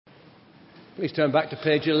Please turn back to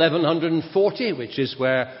page 1140, which is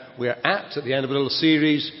where we're at the end of a little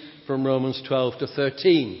series from Romans 12 to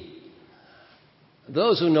 13.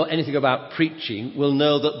 Those who know anything about preaching will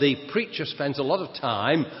know that the preacher spends a lot of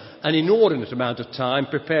time, an inordinate amount of time,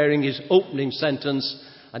 preparing his opening sentence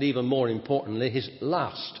and, even more importantly, his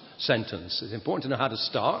last sentence. It's important to know how to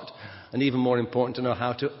start and even more important to know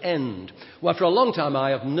how to end. Well, for a long time I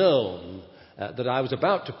have known that I was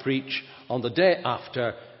about to preach on the day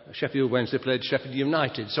after Sheffield Wednesday played Sheffield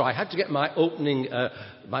United. So I had to get my opening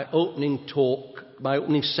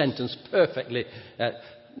sentence perfectly,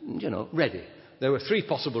 ready. There were 3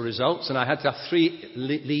 possible results, and I had to have 3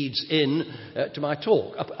 leads in to my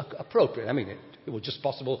talk. Appropriate. I mean, it was just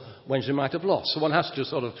possible Wednesday might have lost. So one has to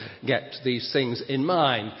sort of get these things in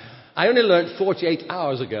mind. I only learnt 48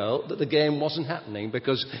 hours ago that the game wasn't happening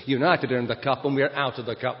because United are in the cup and we're out of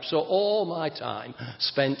the cup. So all my time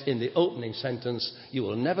spent in the opening sentence, you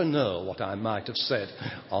will never know what I might have said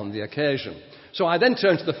on the occasion. So I then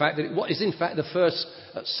turned to the fact that it is in fact the first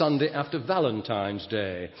Sunday after Valentine's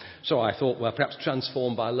Day. So I thought, well, perhaps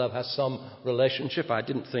Transformed by Love has some relationship. I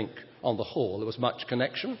didn't think on the whole there was much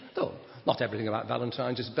connection, though not everything about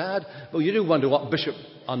Valentine's is bad. But you do wonder what Bishop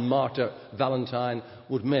and Martyr Valentine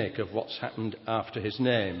would make of what's happened after his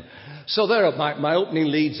name. So there are my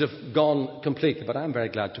opening leads have gone completely, but I'm very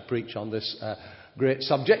glad to preach on this great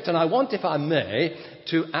subject. And I want, if I may,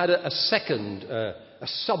 to add a second a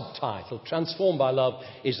subtitle. Transformed by Love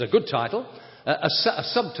is a good title. A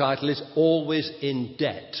subtitle is Always in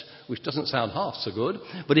Debt, which doesn't sound half so good.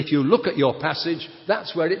 But if you look at your passage,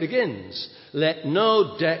 that's where it begins. Let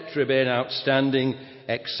no debt remain outstanding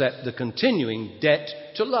except the continuing debt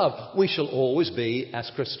to love. We shall always be,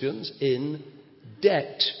 as Christians, in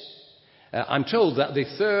debt. I'm told that the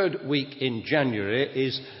 3rd week in January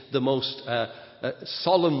is the most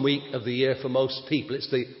solemn week of the year for most people.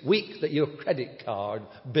 It's the week that your credit card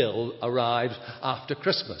bill arrives after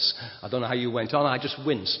Christmas. I don't know how you went on. I just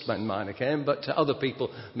winced when mine came, but other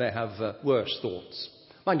people may have worse thoughts.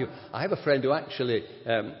 Mind you, I have a friend who actually,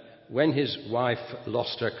 when his wife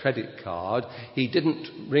lost her credit card, he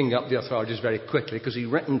didn't ring up the authorities very quickly because he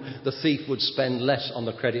reckoned the thief would spend less on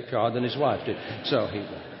the credit card than his wife did. So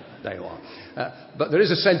there you are. But there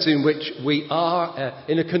is a sense in which we are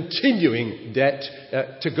in a continuing debt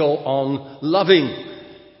to go on loving.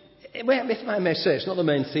 Well, if I may say, it's not the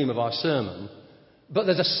main theme of our sermon, but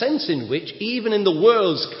there's a sense in which, even in the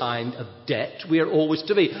world's kind of debt, we are always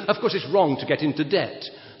to be. Of course, it's wrong to get into debt.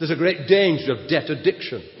 There's a great danger of debt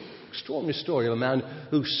addiction. Extraordinary story of a man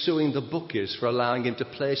who's suing the bookies for allowing him to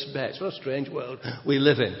place bets. What a strange world we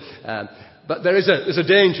live in. But there's a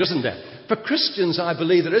danger, isn't there? For Christians, I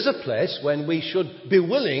believe there is a place when we should be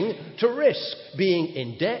willing to risk being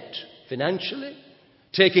in debt financially,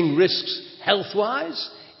 taking risks health-wise.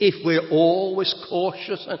 If we're always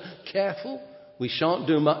cautious and careful, we shan't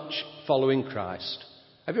do much following Christ.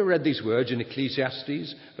 Have you read these words in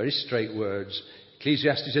Ecclesiastes? Very straight words.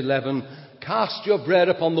 Ecclesiastes 11, cast your bread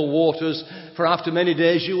upon the waters, for after many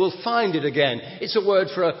days you will find it again. It's a word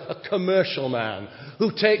for a commercial man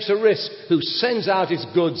who takes a risk, who sends out his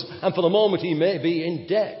goods, and for the moment he may be in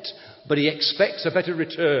debt, but he expects a better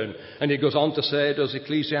return. And he goes on to say, does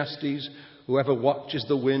Ecclesiastes, whoever watches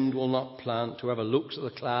the wind will not plant, whoever looks at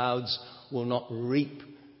the clouds will not reap.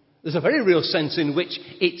 There's a very real sense in which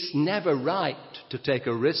it's never right to take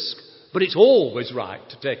a risk, but it's always right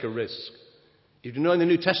to take a risk. Did you know in the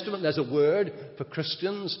New Testament there's a word for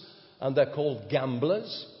Christians, and they're called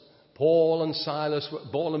gamblers? Paul and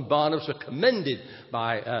Barnabas were commended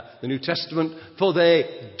by the New Testament, for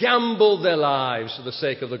they gambled their lives for the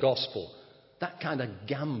sake of the gospel. That kind of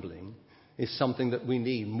gambling is something that we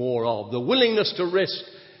need more of. The willingness to risk,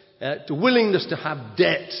 the willingness to have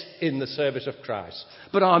debt in the service of Christ.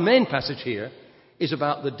 But our main passage here is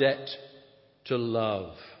about the debt to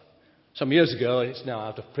love. Some years ago, it's now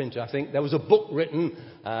out of print, I think, there was a book written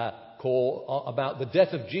about the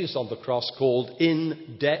death of Jesus on the cross called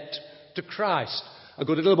In Debt to Christ. A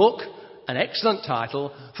good little book, an excellent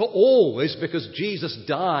title for always, because Jesus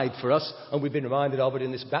died for us, and we've been reminded of it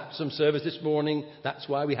in this baptism service this morning. That's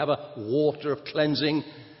why we have a water of cleansing.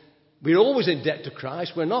 We're always in debt to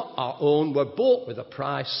Christ. We're not our own. We're bought with a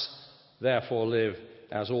price. Therefore live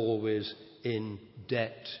as always in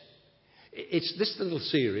debt. It's this little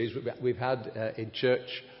series we've had in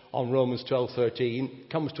church on Romans 12:13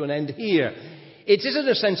 comes to an end here. It is in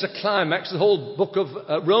a sense a climax of the whole book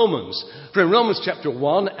of Romans. For in Romans chapter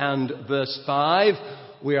 1 and verse 5,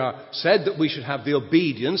 we are said that we should have the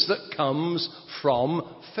obedience that comes from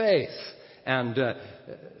faith. And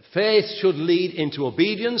faith should lead into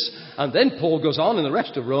obedience. And then Paul goes on in the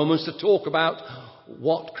rest of Romans to talk about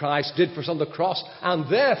what Christ did for us on the cross.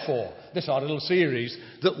 And therefore, this is our little series,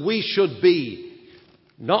 that we should be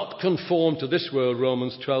not conformed to this world,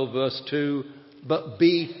 Romans 12 verse 2, but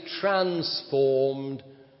be transformed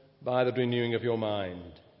by the renewing of your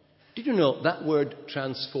mind. Did you know that word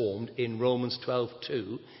transformed in Romans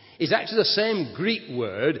 12:2 is actually the same Greek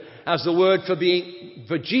word as the word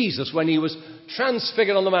for Jesus when he was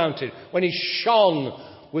transfigured on the mountain, when he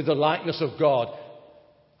shone with the likeness of God.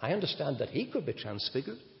 I understand that he could be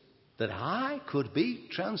transfigured, that I could be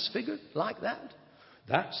transfigured like that.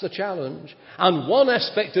 That's the challenge. And one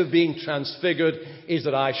aspect of being transfigured is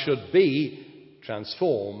that I should be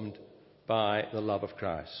transformed by the love of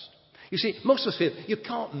Christ. You see, most of us feel you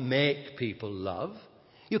can't make people love.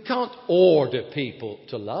 You can't order people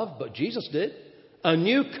to love, but Jesus did. A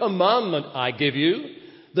new commandment I give you,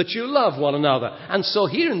 that you love one another. And so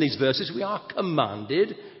here in these verses we are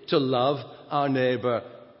commanded to love our neighbour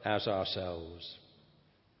as ourselves.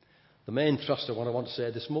 The main thrust of what I want to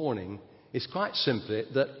say this morning is quite simply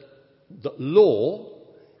that the law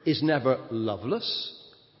is never loveless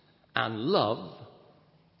and love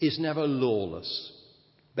is never lawless.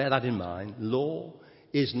 Bear that in mind. Law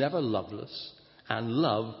is never loveless and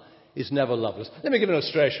love is never loveless. Let me give an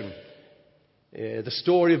illustration. The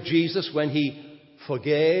story of Jesus when he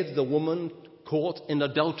forgave the woman caught in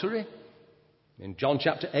adultery. In John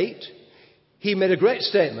chapter 8, he made a great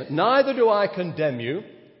statement. Neither do I condemn you.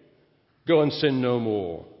 Go and sin no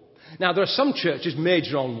more. Now, there are some churches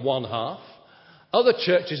major on one half. Other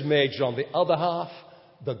churches major on the other half.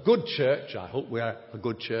 The good church, I hope we are a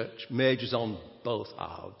good church, majors on both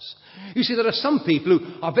halves. You see, there are some people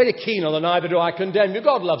who are very keen on the neither do I condemn you.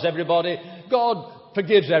 God loves everybody. God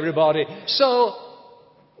forgives everybody. So,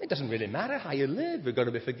 it doesn't really matter how you live. You're going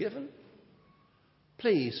to be forgiven.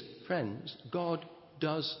 Please, friends, God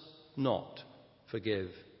does not forgive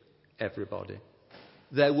everybody.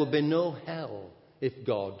 There will be no hell if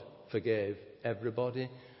God forgave everybody.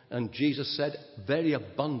 And Jesus said very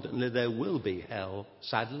abundantly there will be hell,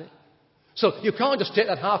 sadly. So you can't just take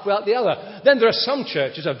that halfway out the other. Then there are some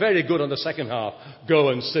churches that are very good on the second half. Go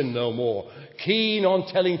and sin no more. Keen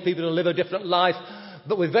on telling people to live a different life,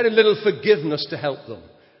 but with very little forgiveness to help them.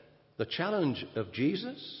 The challenge of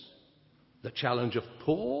Jesus, the challenge of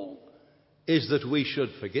Paul, is that we should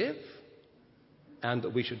forgive and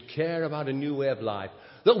that we should care about a new way of life,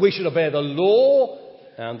 that we should obey the law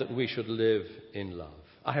and that we should live in love.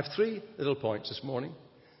 I have 3 little points this morning.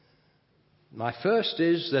 My first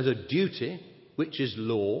is there's a duty, which is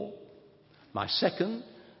law. My second,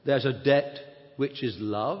 there's a debt, which is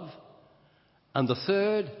love. And the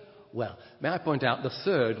third, well, may I point out, the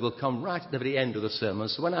third will come right at the very end of the sermon.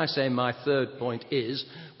 So when I say my third point is,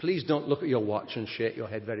 please don't look at your watch and shake your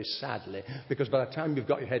head very sadly, because by the time you've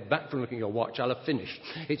got your head back from looking at your watch, I'll have finished.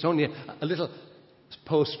 It's only a little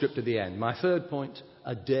postscript at the end. My third point,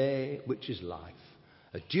 a day which is life.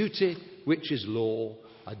 A duty which is law,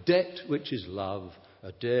 a debt which is love,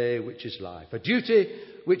 a day which is life. A duty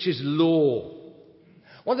which is law.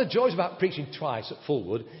 One of the joys about preaching twice at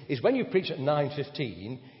Fulwood is when you preach at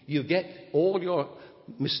 9:15, you get all your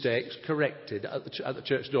mistakes corrected at the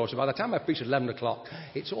church door. So by the time I preach at 11 o'clock,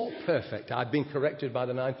 it's all perfect. I've been corrected by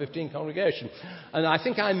the 9:15 congregation. And I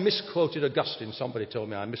think I misquoted Augustine. Somebody told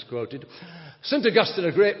me I misquoted. St. Augustine,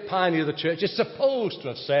 a great pioneer of the church, is supposed to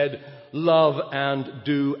have said, love and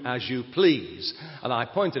do as you please. And I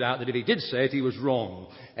pointed out that if he did say it, he was wrong.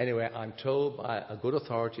 Anyway, I'm told by a good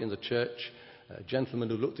authority in the church, a gentleman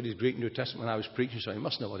who looked at his Greek New Testament when I was preaching, so he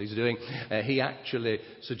must know what he's doing. He actually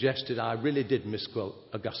suggested I really did misquote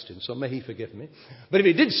Augustine, so may he forgive me. But if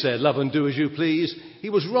he did say, love and do as you please, he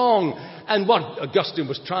was wrong. And what Augustine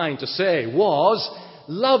was trying to say was,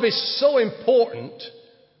 love is so important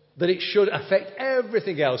that it should affect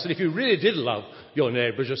everything else. And if you really did love your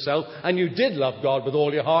neighbour as yourself, and you did love God with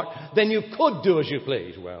all your heart, then you could do as you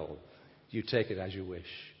please. Well, you take it as you wish.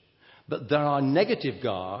 But there are negative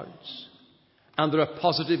guards, and there are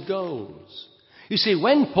positive goals. You see,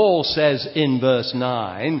 when Paul says in verse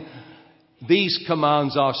 9, these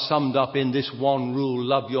commands are summed up in this one rule,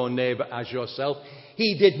 love your neighbour as yourself,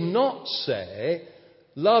 he did not say,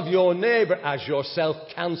 love your neighbour as yourself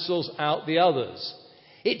cancels out the others.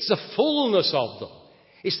 It's the fullness of them.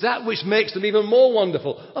 It's that which makes them even more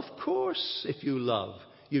wonderful. Of course, if you love,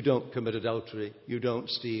 you don't commit adultery, you don't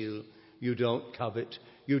steal, you don't covet,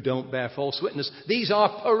 you don't bear false witness. These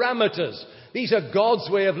are parameters. These are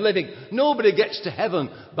God's way of living. Nobody gets to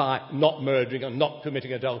heaven by not murdering and not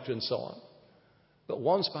committing adultery and so on. But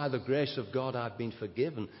once by the grace of God I've been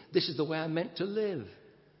forgiven, this is the way I'm meant to live.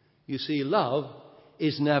 You see, love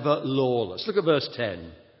is never lawless. Look at verse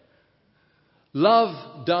 10.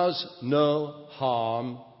 Love does no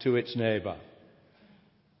harm to its neighbour.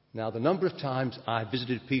 Now, the number of times I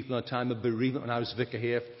visited people in a time of bereavement when I was vicar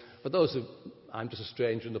here, for those who, I'm just a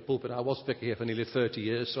stranger in the pulpit. I was vicar here for nearly 30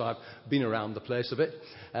 years, so I've been around the place a bit.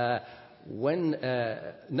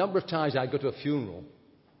 Number of times I go to a funeral,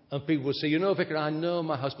 and people would say, you know, Vicar, I know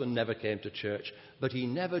my husband never came to church, but he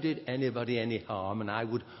never did anybody any harm, and I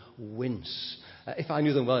would wince. If I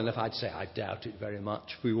knew them well enough, I'd say, I doubt it very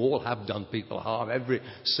much. We all have done people harm, every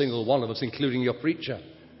single one of us, including your preacher.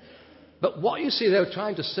 But what you see they were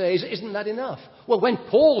trying to say is, isn't that enough? Well, when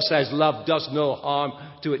Paul says love does no harm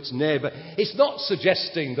to its neighbour, it's not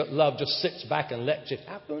suggesting that love just sits back and lets it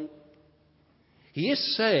happen. He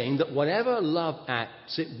is saying that whenever love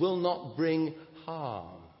acts, it will not bring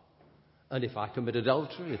harm. And if I commit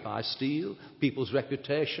adultery, if I steal people's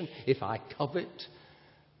reputation, if I covet,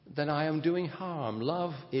 then I am doing harm.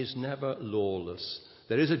 Love is never lawless.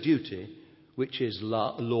 There is a duty which is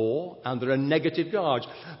law, and there are negative guards.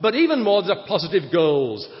 But even more, there are positive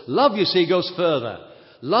goals. Love, you see, goes further.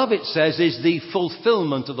 Love, it says, is the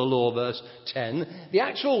fulfillment of the law, verse 10. The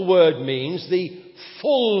actual word means the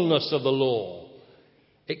fullness of the law.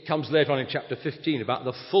 It comes later on in chapter 15 about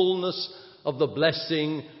the fullness of the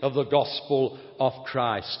blessing of the gospel of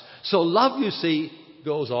Christ. So love, you see,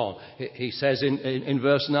 goes on. He says in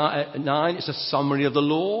verse 9, it's a summary of the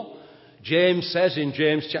law. James says in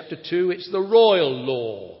James chapter 2, it's the royal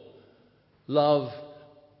law. Love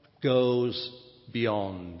goes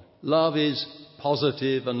beyond. Love is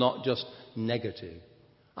positive and not just negative.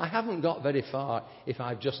 I haven't got very far if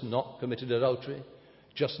I've just not committed adultery,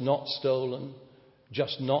 just not stolen,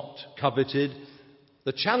 just not coveted.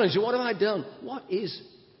 The challenge is, what have I done? What is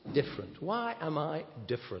different? Why am I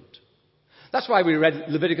different? That's why we read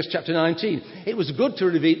Leviticus chapter 19. It was good to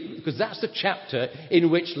read, because that's the chapter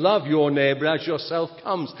in which love your neighbour as yourself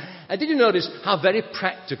comes. And did you notice how very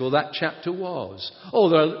practical that chapter was? Oh,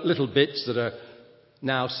 there are little bits that are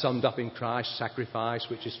now summed up in Christ's sacrifice,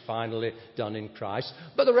 which is finally done in Christ.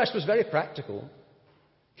 But the rest was very practical.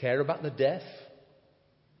 Care about the deaf.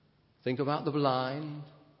 Think about the blind.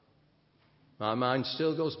 My mind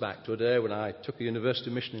still goes back to a day when I took a university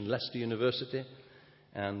mission in Leicester University,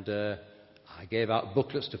 and I gave out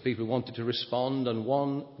booklets to people who wanted to respond, and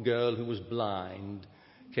one girl who was blind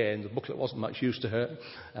came. The booklet wasn't much use to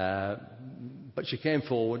her, but she came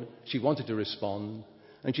forward. She wanted to respond,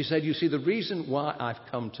 and she said, you see, the reason why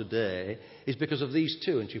I've come today is because of these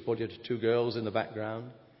two. And she pointed to two girls in the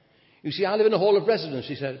background. You see, I live in a hall of residence,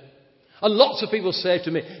 she said, and lots of people say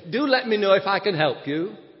to me, do let me know if I can help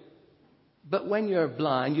you. But when you're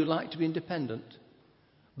blind, you like to be independent.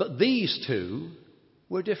 But these two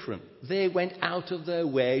were different. They went out of their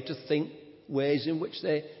way to think ways in which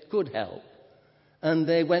they could help. And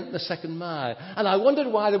they went the second mile. And I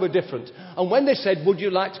wondered why they were different. And when they said, would you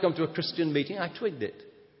like to come to a Christian meeting? I twigged it.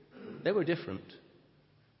 They were different.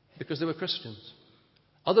 Because they were Christians.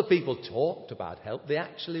 Other people talked about help. They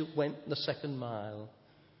actually went the second mile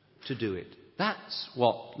to do it. That's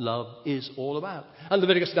what love is all about. And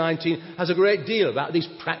Leviticus 19 has a great deal about these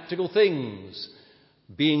practical things.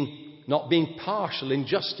 Not being partial in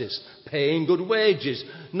justice, paying good wages,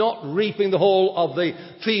 not reaping the whole of the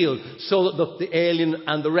field, so that the alien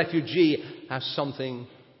and the refugee has something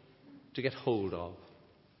to get hold of.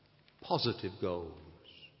 Positive goals.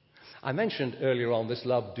 I mentioned earlier on this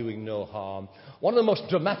love doing no harm. One of the most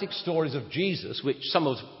dramatic stories of Jesus, which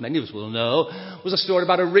many of us will know, was a story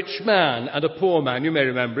about a rich man and a poor man. You may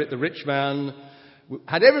remember it. The rich man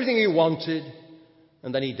had everything he wanted,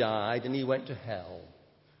 and then he died, and he went to hell.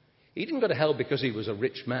 He didn't go to hell because he was a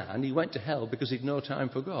rich man. He went to hell because he'd no time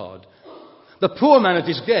for God. The poor man at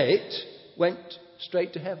his gate went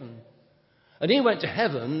straight to heaven. And he went to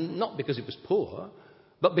heaven not because he was poor,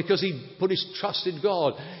 but because he put his trust in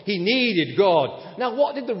God. He needed God. Now,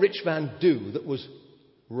 what did the rich man do that was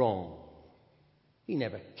wrong? He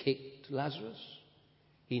never kicked Lazarus.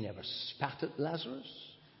 He never spat at Lazarus.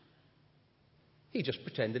 He just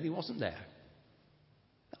pretended he wasn't there.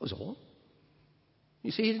 That was all.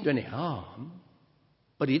 You see, he didn't do any harm,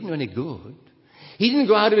 but he didn't do any good. He didn't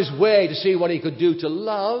go out of his way to see what he could do to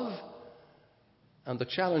love. And the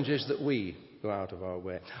challenge is that we go out of our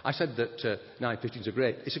way. I said that 9:15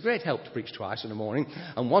 it's a great help to preach twice in the morning.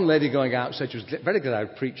 And one lady going out said she was very glad I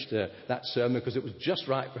preached that sermon because it was just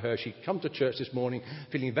right for her. She'd come to church this morning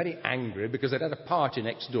feeling very angry because they'd had a party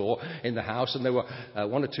next door in the house, and there were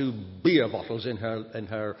one or two beer bottles in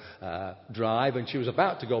her drive, and she was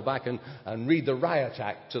about to go back and read the riot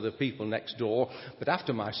act to the people next door. But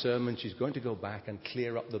after my sermon, she's going to go back and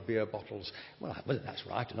clear up the beer bottles. Well, whether that's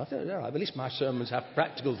right or not, at least my sermons have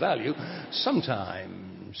practical value.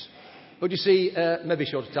 Sometimes. But you see, maybe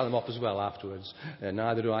she ought to tell him off as well afterwards.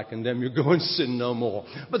 Neither do I condemn you. Go and sin no more.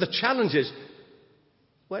 But the challenge is,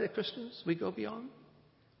 where are Christians? We go beyond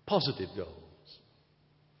positive goals.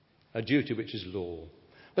 A duty which is law.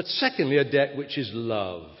 But secondly, a debt which is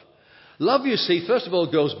love. Love, you see, first of all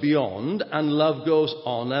goes beyond, and love goes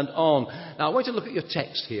on and on. Now, I want you to look at your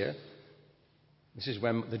text here. This is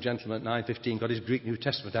when the gentleman at 9:15 got his Greek New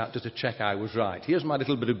Testament out just to check I was right. Here's my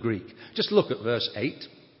little bit of Greek. Just look at verse 8.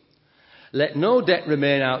 Let no debt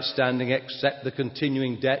remain outstanding except the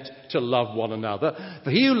continuing debt to love one another. For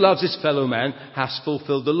he who loves his fellow man has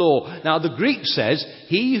fulfilled the law. Now, the Greek says,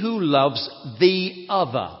 he who loves the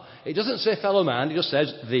other. It doesn't say fellow man, it just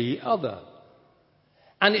says the other.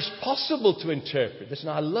 And it's possible to interpret this, and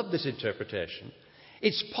I love this interpretation.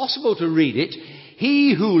 It's possible to read it,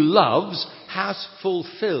 he who loves has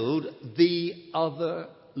fulfilled the other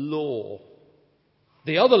law.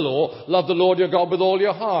 The other law, love the Lord your God with all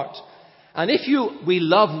your heart. And if we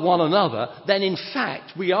love one another, then in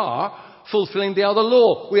fact we are fulfilling the other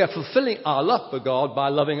law. We are fulfilling our love for God by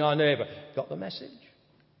loving our neighbour. Got the message?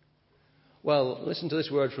 Well, listen to this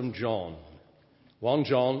word from John. 1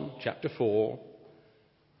 John chapter 4,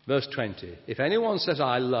 verse 20. If anyone says,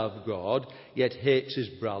 I love God, yet hates his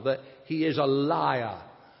brother, he is a liar.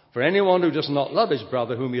 For anyone who does not love his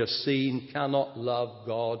brother whom he has seen cannot love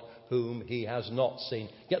God whom he has not seen.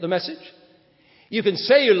 Get the message? You can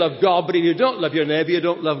say you love God, but if you don't love your neighbour, you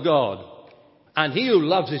don't love God. And he who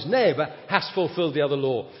loves his neighbour has fulfilled the other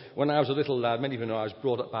law. When I was a little lad, many of you know I was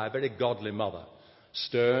brought up by a very godly mother.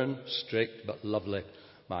 Stern, strict, but lovely.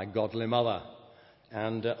 My godly mother.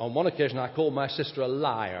 And on one occasion I called my sister a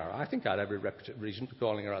liar. I think I had every reason for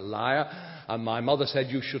calling her a liar. And my mother said,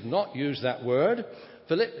 you should not use that word.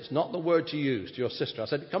 Philip, it's not the word to use to your sister. I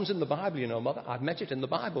said, it comes in the Bible, you know, Mother. I've met it in the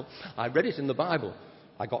Bible. I read it in the Bible.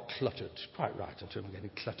 I got cluttered. Quite right, in terms of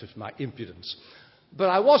getting cluttered for my impudence. But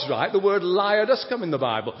I was right. The word liar does come in the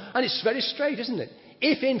Bible. And it's very straight, isn't it?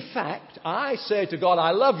 If in fact I say to God,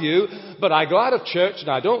 I love you, but I go out of church and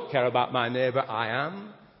I don't care about my neighbour, I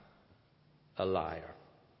am a liar.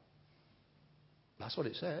 That's what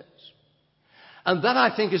it says. And that,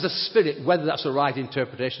 I think, is the spirit. Whether that's the right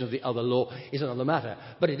interpretation of the other law is another matter.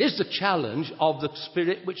 But it is the challenge of the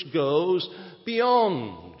spirit which goes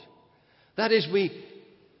beyond. That is, we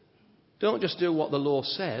don't just do what the law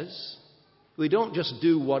says. We don't just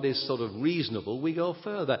do what is sort of reasonable. We go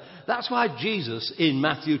further. That's why Jesus, in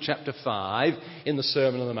Matthew chapter 5, in the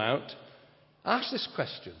Sermon on the Mount, asked this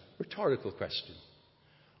question, rhetorical question.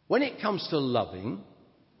 When it comes to loving,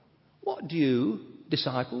 what do you,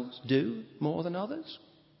 disciples, do more than others?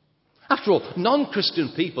 After all,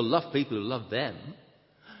 non-Christian people love people who love them.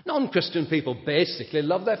 Non-Christian people basically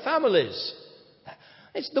love their families.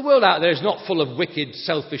 The world out there is not full of wicked,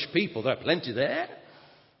 selfish people. There are plenty there.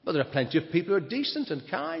 But there are plenty of people who are decent and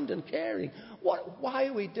kind and caring. Why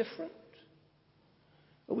are we different?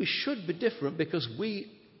 Well, we should be different because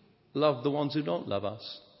we love the ones who don't love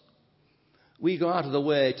us. We go out of the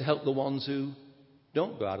way to help the ones who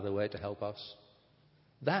don't go out of the way to help us.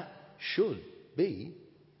 That should be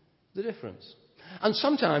the difference. And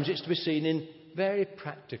sometimes it's to be seen in very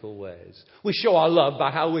practical ways. We show our love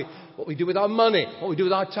by what we do with our money, what we do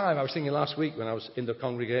with our time. I was thinking last week when I was in the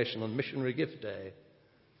congregation on Missionary Gift Day.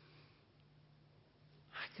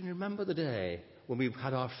 I can remember the day when we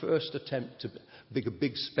had our first attempt to make a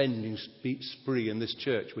big spending spree in this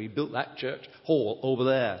church. We built that church hall over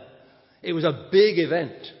there. It was a big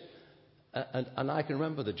event. And I can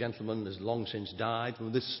remember the gentleman has long since died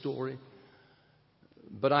from this story.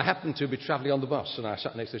 But I happened to be travelling on the bus and I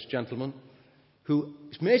sat next to this gentleman who,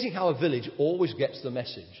 it's amazing how a village always gets the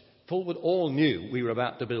message. Fulwood all knew we were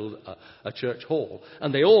about to build a church hall,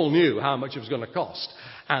 and they all knew how much it was going to cost.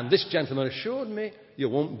 And this gentleman assured me, you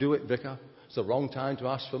won't do it, Vicar. It's the wrong time to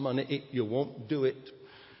ask for money. You won't do it,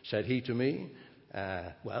 said he to me.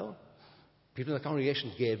 Well, people in the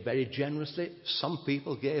congregation gave very generously. Some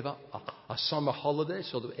people gave up a summer holiday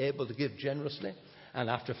so they were able to give generously. And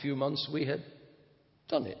after a few months, we had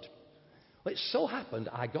done it. Well, it so happened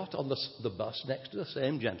I got on the bus next to the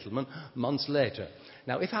same gentleman months later.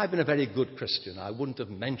 Now, if I'd been a very good Christian, I wouldn't have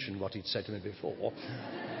mentioned what he'd said to me before.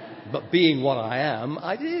 But being what I am,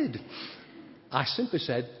 I did. I simply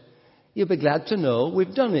said, you'll be glad to know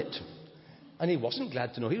we've done it. And he wasn't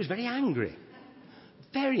glad to know. He was very angry.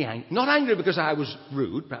 Very angry. Not angry because I was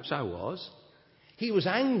rude. Perhaps I was. He was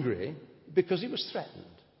angry because he was threatened.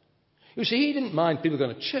 You see, he didn't mind people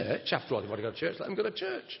going to church. After all, they want to go to church, let them go to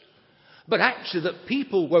church. But actually that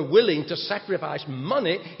people were willing to sacrifice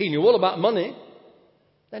money, he knew all about money,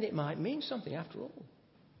 then it might mean something after all.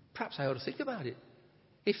 Perhaps I ought to think about it.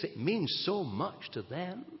 If it means so much to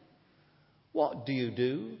them, What do you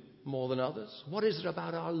do more than others? What is it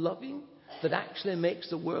about our loving that actually makes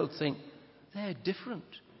the world think they're different?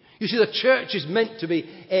 You see, the church is meant to be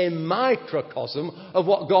a microcosm of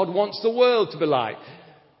what God wants the world to be like.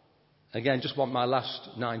 Again, just want my last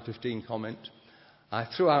 9:15 comment. I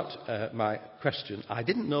threw out my question. I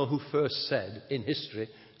didn't know who first said in history,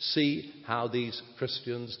 see how these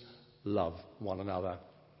Christians love one another.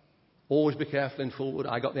 Always be careful in Fulwood.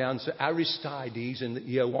 I got the answer, Aristides in the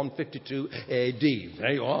year 152 AD.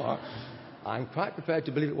 There you are. I'm quite prepared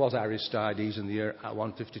to believe it was Aristides in the year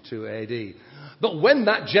 152 AD. But when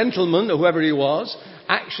that gentleman, or whoever he was,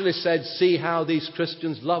 actually said, see how these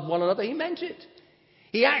Christians love one another, he meant it.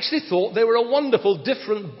 He actually thought they were a wonderful,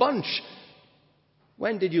 different bunch.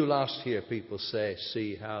 When did you last hear people say,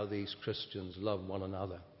 see how these Christians love one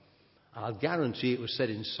another? I'll guarantee it was said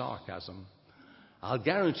in sarcasm. I'll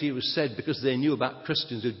guarantee it was said because they knew about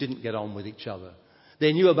Christians who didn't get on with each other.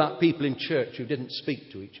 They knew about people in church who didn't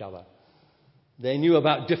speak to each other. They knew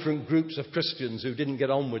about different groups of Christians who didn't get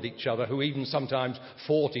on with each other, who even sometimes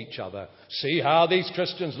fought each other. See how these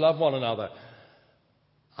Christians love one another.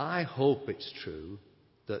 I hope it's true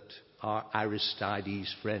that our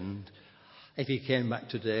Aristides friend, if he came back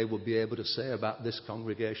today, would be able to say about this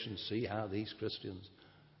congregation, see how these Christians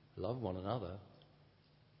love one another.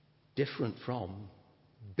 Different from,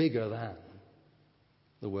 bigger than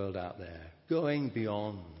the world out there. Going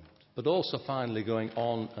beyond, but also finally going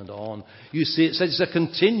on and on. You see, it says it's a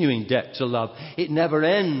continuing debt to love. It never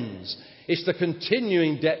ends. It's the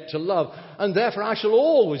continuing debt to love. And therefore I shall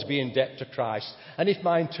always be in debt to Christ. And if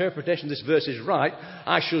my interpretation of this verse is right,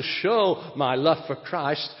 I shall show my love for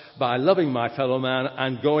Christ by loving my fellow man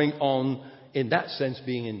and going on, in that sense,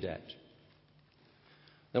 being in debt.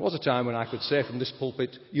 There was a time when I could say from this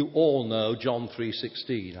pulpit, you all know John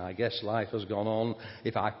 3:16. I guess life has gone on.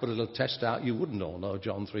 If I put a little test out, you wouldn't all know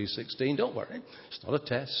John 3:16. Don't worry, it's not a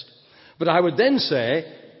test. But I would then say,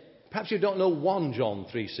 perhaps you don't know 1 John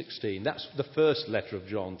 3:16. That's the first letter of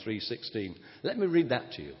John 3:16. Let me read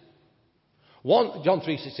that to you. John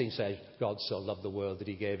 3:16 says, God so loved the world that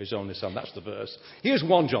he gave his only son. That's the verse. Here's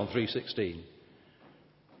 1 John 3:16.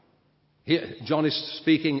 Here, John is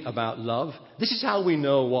speaking about love. This is how we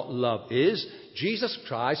know what love is. Jesus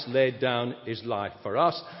Christ laid down his life for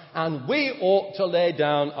us, and we ought to lay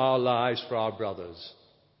down our lives for our brothers.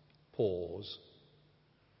 Pause.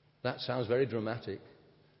 That sounds very dramatic.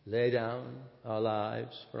 Lay down our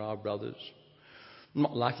lives for our brothers.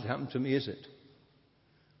 Not likely to happen to me, is it?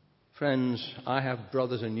 Friends, I have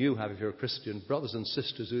brothers, and you have, if you're a Christian, brothers and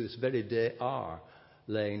sisters who this very day are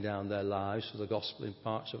laying down their lives for the gospel in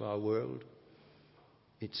parts of our world.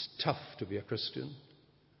 It's tough to be a Christian.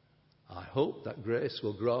 I hope that Grace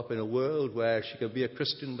will grow up in a world where she can be a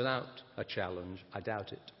Christian without a challenge. I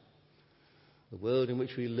doubt it. The world in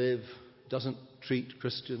which we live doesn't treat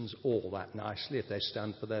Christians all that nicely if they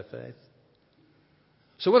stand for their faith.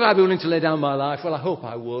 So would I be willing to lay down my life? Well, I hope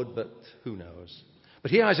I would, but who knows?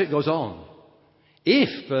 But here as it goes on,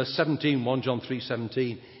 if, verse 17, 1 John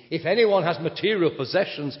 3:17, if anyone has material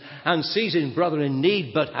possessions and sees his brother in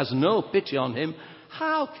need but has no pity on him,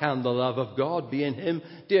 how can the love of God be in him?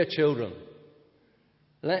 Dear children,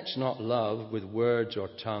 let's not love with words or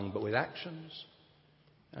tongue, but with actions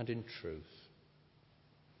and in truth.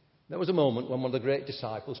 There was a moment when one of the great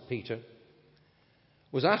disciples, Peter,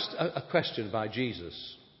 was asked a question by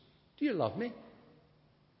Jesus. Do you love me?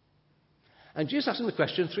 And Jesus asked him the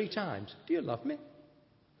question 3 times. Do you love me?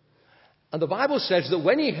 And the Bible says that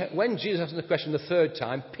when Jesus asked him the question the 3rd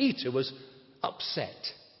time, Peter was upset,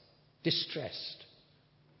 distressed.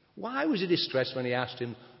 Why was he distressed when he asked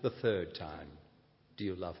him the 3rd time, do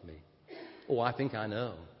you love me? Oh, I think I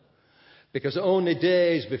know. Because only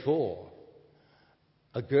days before,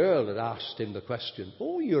 a girl had asked him the question,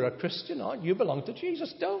 oh, you're a Christian, aren't you? You belong to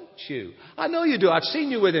Jesus, don't you? I know you do. I've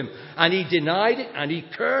seen you with him. And he denied it, and he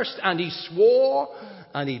cursed, and he swore,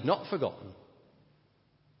 and he'd not forgotten.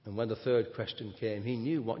 And when the 3rd question came, he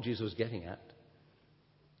knew what Jesus was getting at.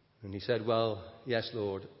 And he said, well, yes,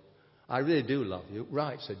 Lord, I really do love you.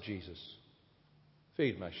 Right, said Jesus.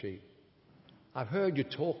 Feed my sheep. I've heard you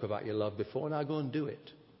talk about your love before, now go and do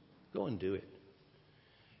it. Go and do it.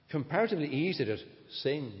 Comparatively easy to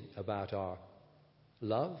sing about our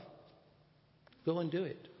love. Go and do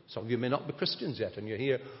it. Some of you may not be Christians yet, and you're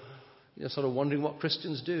here, you're sort of wondering what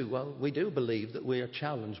Christians do. Well, we do believe that we are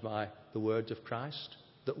challenged by the words of Christ,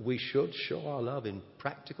 that we should show our love in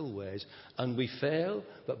practical ways, and we fail,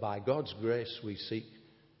 but by God's grace we seek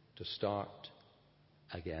to start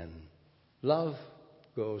again. Love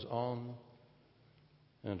goes on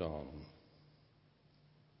and on.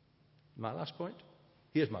 My last point?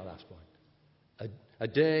 Here's my last point. A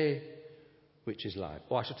day which is life.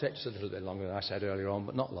 Oh, I should take just a little bit longer than I said earlier on,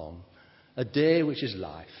 but not long. A day which is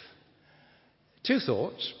life. Two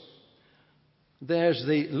thoughts. There's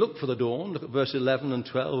the look for the dawn. Look at verse 11 and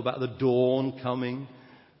 12 about the dawn coming.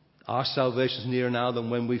 Our salvation is nearer now than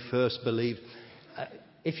when we first believed.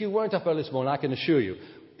 If you weren't up early this morning, I can assure you,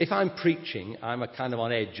 if I'm preaching, I'm a kind of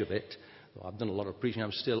on edge a bit. I've done a lot of preaching.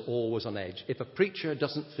 I'm still always on edge. If a preacher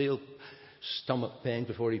doesn't feel stomach pain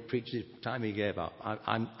before he preaches, the time he gave up,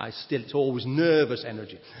 it's always nervous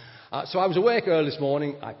energy. So I was awake early this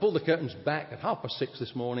morning. I pulled the curtains back at 6:30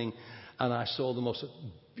 this morning, and I saw the most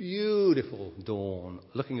beautiful dawn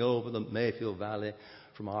looking over the Mayfield Valley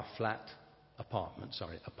from our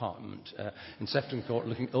apartment in Sefton Court,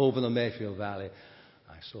 looking over the Mayfield Valley.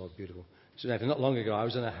 I saw a beautiful. So not long ago, I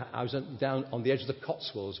was down on the edge of the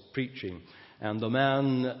Cotswolds preaching, and the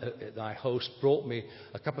man, my host, brought me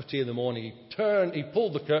a cup of tea in the morning. He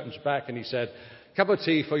pulled the curtains back, and he said, "Cup of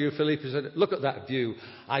tea for you, Philip." He said, "Look at that view.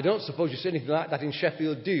 I don't suppose you see anything like that in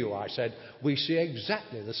Sheffield, do you?" I said, "We see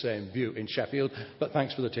exactly the same view in Sheffield, but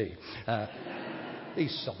thanks for the tea."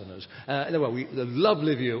 These southerners. Anyway, the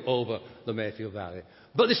lovely view over the Mayfield Valley.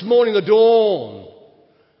 But this morning, the dawn,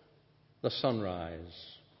 the sunrise.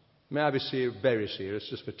 May I be very serious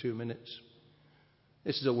just for 2 minutes?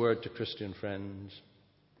 This is a word to Christian friends.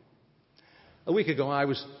 A week ago, I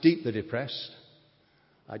was deeply depressed.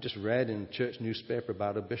 I just read in a church newspaper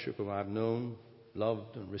about a bishop whom I've known,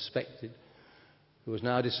 loved and respected, who has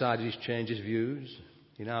now decided he's changed his views.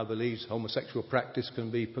 He now believes homosexual practice can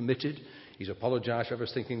be permitted. He's apologised for ever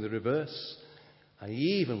thinking the reverse. And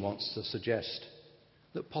he even wants to suggest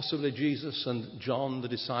that possibly Jesus and John, the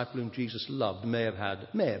disciple whom Jesus loved, may have had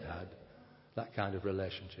that kind of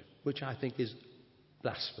relationship, which I think is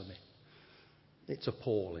blasphemy. It's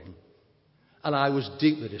appalling. And I was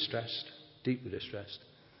deeply distressed.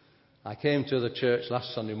 I came to the church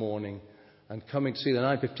last Sunday morning, and coming to see the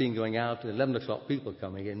 9:15 going out and 11 o'clock people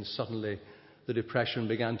coming in, suddenly the depression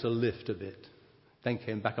began to lift a bit. Then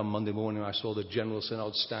came back on Monday morning. I saw the General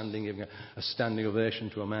Synod standing, giving a standing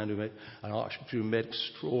ovation to a man who made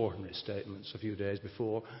extraordinary statements a few days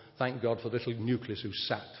before. Thank God for the little nucleus who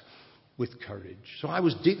sat with courage. So I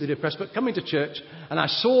was deeply depressed. But coming to church, and I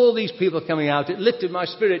saw all these people coming out, it lifted my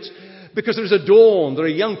spirits because there was a dawn. There are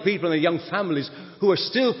young people and young families who are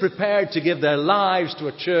still prepared to give their lives to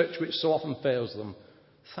a church which so often fails them.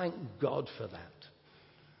 Thank God for that.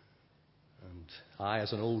 I,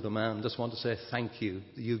 as an older man, just want to say thank you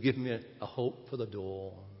that you give me a hope for the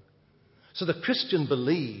dawn. So the Christian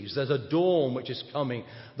believes there's a dawn which is coming.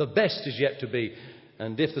 The best is yet to be.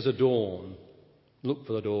 And if there's a dawn, look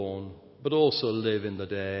for the dawn, but also live in the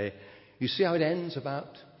day. You see how it ends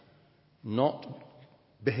about not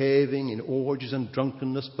behaving in orgies and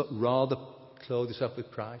drunkenness, but rather clothe yourself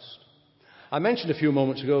with Christ. I mentioned a few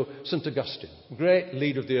moments ago St. Augustine, great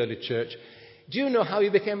leader of the early church. Do you know how he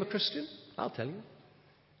became a Christian? I'll tell you.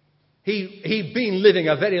 He'd been living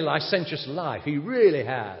a very licentious life. He really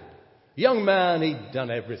had. Young man, he'd done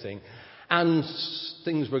everything. And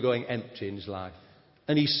things were going empty in his life.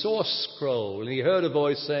 And he saw a scroll and he heard a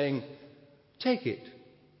voice saying, "Take it,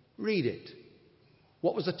 read it."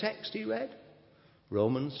 What was the text he read?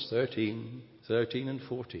 Romans 13 and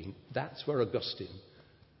 14. That's where Augustine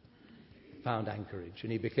found anchorage.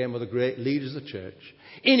 And he became one of the great leaders of the church.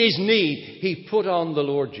 In his need, he put on the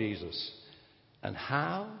Lord Jesus. And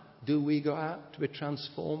how do we go out to be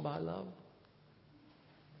transformed by love?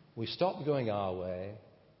 We stop going our way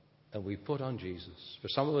and we put on Jesus. For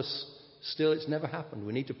some of us, still it's never happened.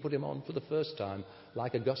 We need to put him on for the first time,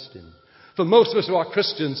 like Augustine. For most of us who are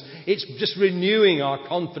Christians, it's just renewing our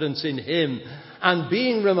confidence in him and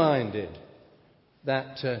being reminded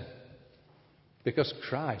that because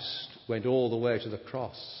Christ went all the way to the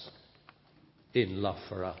cross in love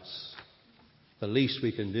for us, the least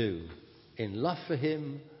we can do in love for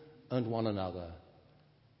him and one another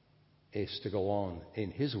is to go on in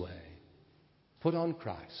his way, put on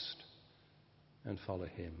Christ and follow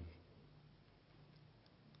him.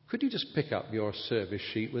 Could you just pick up your service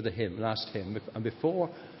sheet with the hymn, last hymn, and before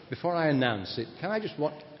I announce it, can I just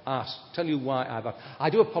tell you why I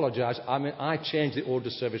do apologise. I changed the order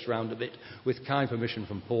of service round a bit with kind permission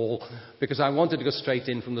from Paul because I wanted to go straight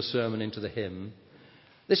in from the sermon into the hymn.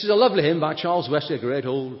 This is a lovely hymn by Charles Wesley, a great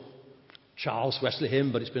old Charles Wesley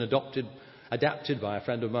hymn, but it's been adapted by a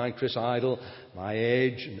friend of mine, Chris Idle, my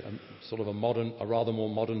age, and sort of a rather more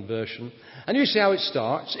modern version. And you see how it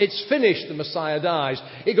starts. It's finished, the Messiah dies.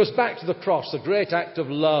 It goes back to the cross, the great act of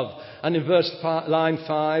love. And in line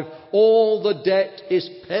 5, all the debt is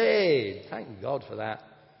paid. Thank God for that.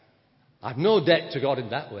 I've no debt to God in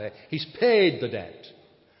that way. He's paid the debt.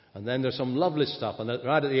 And then there's some lovely stuff. And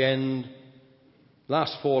right at the end,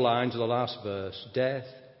 Last 4 lines of the last verse. Death,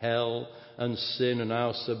 hell, and sin are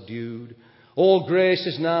now subdued. All grace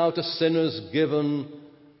is now to sinners given.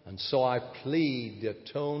 And so I plead the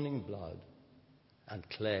atoning blood and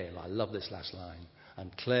claim, I love this last line,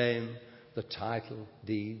 and claim the title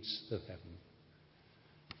deeds of heaven.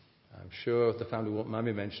 I'm sure the family won't mind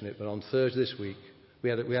me mentioning it, but on Thursday this week, we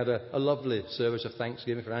had a lovely service of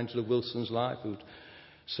thanksgiving for Angela Wilson's life, who'd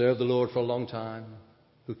served the Lord for a long time,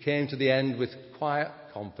 who came to the end with quiet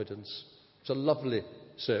confidence. It's a lovely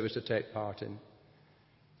service to take part in.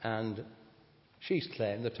 And she's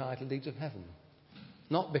claimed the title deeds of heaven.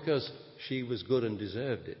 Not because she was good and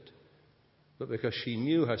deserved it, but because she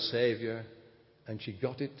knew her Saviour and she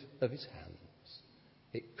got it of his hands.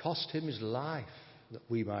 It cost him his life that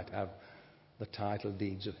we might have the title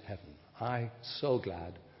deeds of heaven. I'm so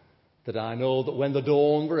glad that I know that when the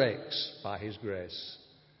dawn breaks by his grace,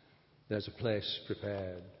 there's a place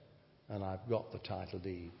prepared, and I've got the title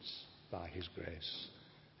deeds by his grace.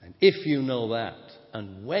 And if you know that,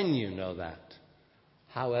 and when you know that,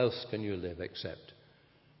 how else can you live except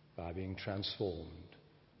by being transformed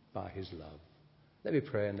by his love? Let me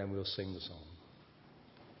pray and then we'll sing the song.